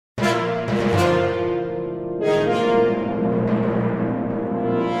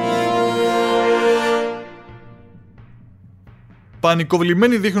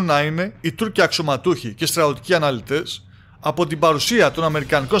Πανικοβλημένοι δείχνουν να είναι οι Τούρκοι αξιωματούχοι και στρατιωτικοί αναλυτές από την παρουσία των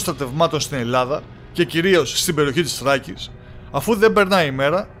Αμερικανικών στρατευμάτων στην Ελλάδα και κυρίως στην περιοχή της Θράκης, αφού δεν περνάει η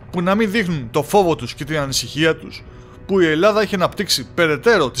μέρα που να μην δείχνουν το φόβο τους και την ανησυχία τους που η Ελλάδα έχει αναπτύξει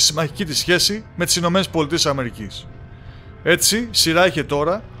περαιτέρω τη συμμαχική της σχέση με τις ΗΠΑ. Έτσι, σειρά είχε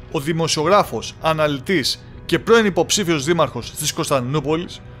τώρα ο δημοσιογράφος, αναλυτής και πρώην υποψήφιος δήμαρχος της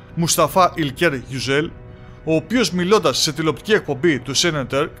Κωνσταντινούπολης, Μουσταφά Ιλκέρ Γιουτζέλ, ο οποίος μιλώντας σε τηλεοπτική εκπομπή του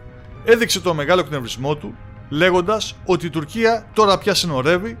CNN, έδειξε το μεγάλο εκνευρισμό του, λέγοντας ότι η Τουρκία τώρα πια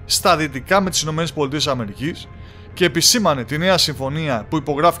συνορεύει στα δυτικά με τις ΗΠΑ και επισήμανε τη νέα συμφωνία που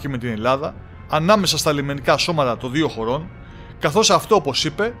υπογράφηκε με την Ελλάδα ανάμεσα στα λιμενικά σώματα των δύο χωρών, καθώς αυτό, όπως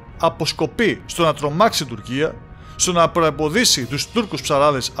είπε, αποσκοπεί στο να τρομάξει η Τουρκία, στο να προεμποδίσει τους Τούρκους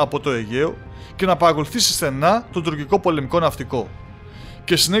ψαράδες από το Αιγαίο και να παρακολουθήσει στενά το τουρκικό πολεμικό ναυτικό.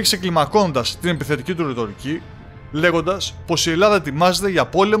 Και συνέχισε κλιμακώνοντας την επιθετική του ρητορική, λέγοντας πως η Ελλάδα ετοιμάζεται για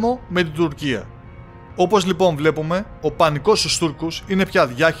πόλεμο με την Τουρκία. Όπως λοιπόν βλέπουμε, ο πανικός στους Τούρκους είναι πια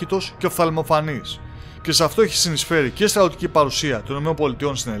διάχυτος και οφθαλμοφανής, και σε αυτό έχει συνεισφέρει και η στρατιωτική παρουσία των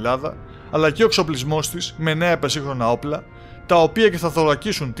ΗΠΑ στην Ελλάδα, αλλά και ο εξοπλισμός της με νέα υπερσύγχρονα όπλα, τα οποία και θα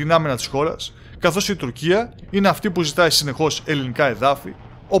θωρακίσουν την άμυνα της χώρας, καθώς η Τουρκία είναι αυτή που ζητάει συνεχώς ελληνικά εδάφη,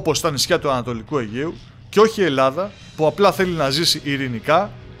 όπως τα νησιά του Ανατολικού Αιγαίου, και όχι η Ελλάδα που απλά θέλει να ζήσει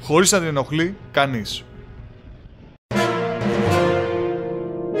ειρηνικά, χωρίς να την ενοχλεί κανείς.